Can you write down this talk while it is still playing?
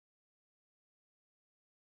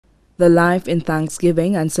The life in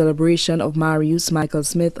thanksgiving and celebration of Marius Michael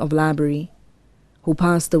Smith of Laborie, who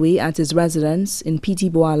passed away at his residence in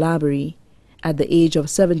Petit-Bois, Laborie, at the age of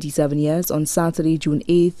 77 years on Saturday, June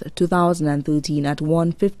 8, 2013 at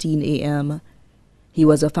 1:15 a.m. He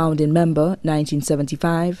was a founding member,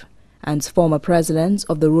 1975, and former president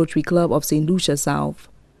of the Rotary Club of St. Lucia South,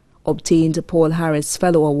 obtained Paul Harris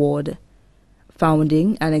Fellow Award,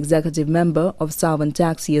 founding and executive member of Southern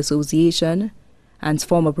Taxi Association, and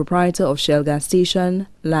former proprietor of Shell gas station,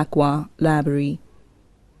 Lacroix, Laborie.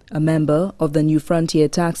 A member of the New Frontier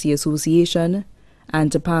Taxi Association,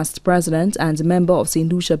 and a past president and member of St.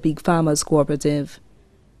 Lucia Pig Farmers Cooperative.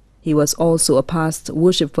 He was also a past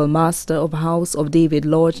worshipful master of House of David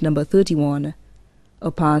Lodge No. 31,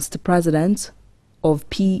 a past president of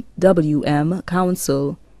PWM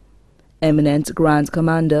Council, eminent Grand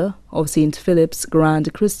Commander of St. Philip's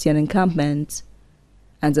Grand Christian Encampment,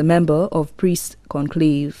 and a member of Priest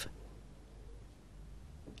Conclave.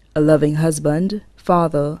 A loving husband,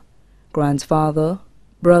 father, grandfather,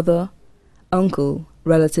 brother, uncle,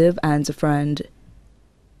 relative, and friend.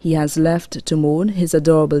 He has left to mourn his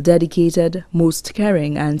adorable, dedicated, most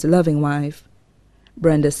caring and loving wife,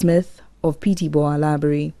 Brenda Smith of Petit-Bois,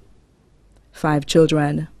 Laborie. 5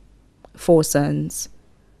 children, 4 sons.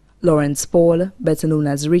 Lawrence Paul, better known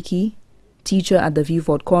as Ricky, teacher at the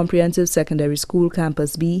Vieux-Fort Comprehensive Secondary School,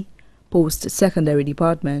 Campus B, Post-Secondary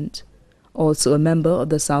Department, also a member of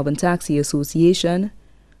the Southern Taxi Association,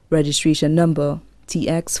 registration number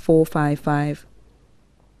TX455.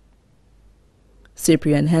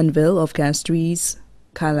 Cyprian Henville of Castries,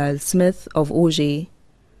 Carlisle Smith of Auger,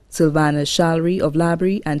 Sylvanus Shalry of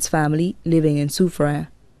Laborie and family living in Soufrière.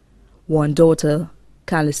 1 daughter,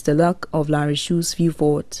 Callista Luck of Larichous,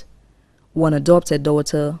 Vieux-Fort. 1 adopted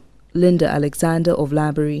daughter, Linda Alexander of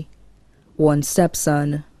Laborie. 1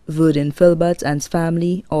 stepson, Verdin Filbert and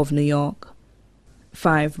family of New York.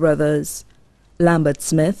 5 brothers, Lambert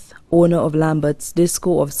Smith, owner of Lambert's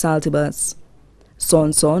Disco of Saltibus,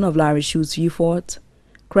 Sonson of Larichous, Vieux-Fort,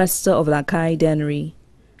 Cresta of Lacaille, Dennery,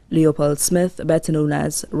 Leopold Smith, better known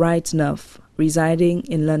as Right Nuff, residing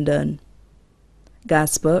in London,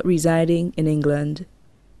 Gaspar, residing in England.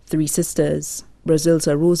 3 sisters,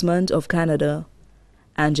 Brazilta Rosemond of Canada,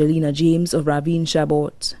 Angelina James of Ravine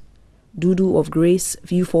Chabot, Dudu of Grace,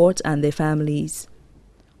 Vieux-Fort and their families.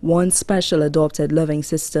 1 special adopted loving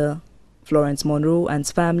sister, Florence Monroe and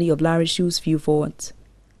family of Larichous, Vieux-Fort.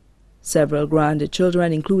 Several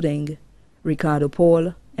grandchildren including Ricardo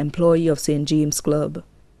Paul, employee of St. James Club.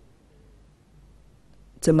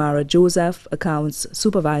 Tamara Joseph, accounts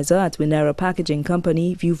supervisor at Winera Packaging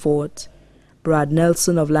Company, Vieux-Fort. Brad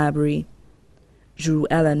Nelson of Laborie. Drew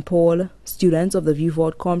Ellen Paul, student of the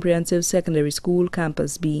Vieux-Fort Comprehensive Secondary School,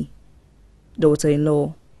 Campus B.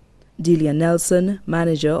 Daughter-in-law, Delia Nelson,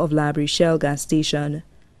 manager of Laborie Shell gas station.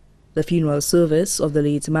 The funeral service of the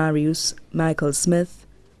late Marius Michael Smith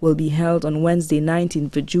will be held on Wednesday,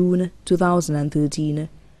 19th June 2013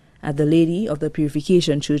 at the Lady of the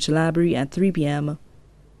Purification Church, Laborie at 3 p.m.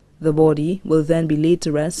 The body will then be laid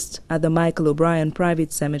to rest at the Michael O'Brien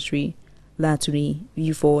Private Cemetery, Latouny,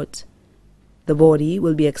 Vieux-Fort. The body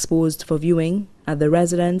will be exposed for viewing at the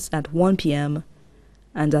residence at 1 p.m.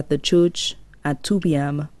 and at the church at 2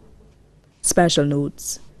 p.m. Special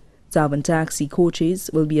notes: Southern Taxi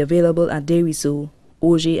coaches will be available at Deriso,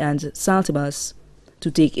 Auger and Saltibus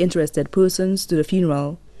to take interested persons to the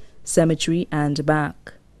funeral, cemetery and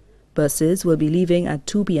back. Buses will be leaving at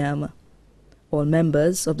 2 p.m. All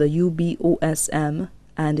members of the UBOSM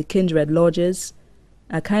and kindred lodges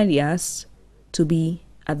are kindly asked to be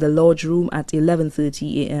at the lodge room at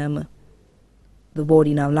 11:30 a.m. The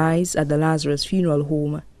body now lies at the Lazarus Funeral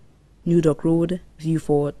Home, New Dock Road,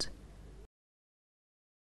 Vieux-Fort.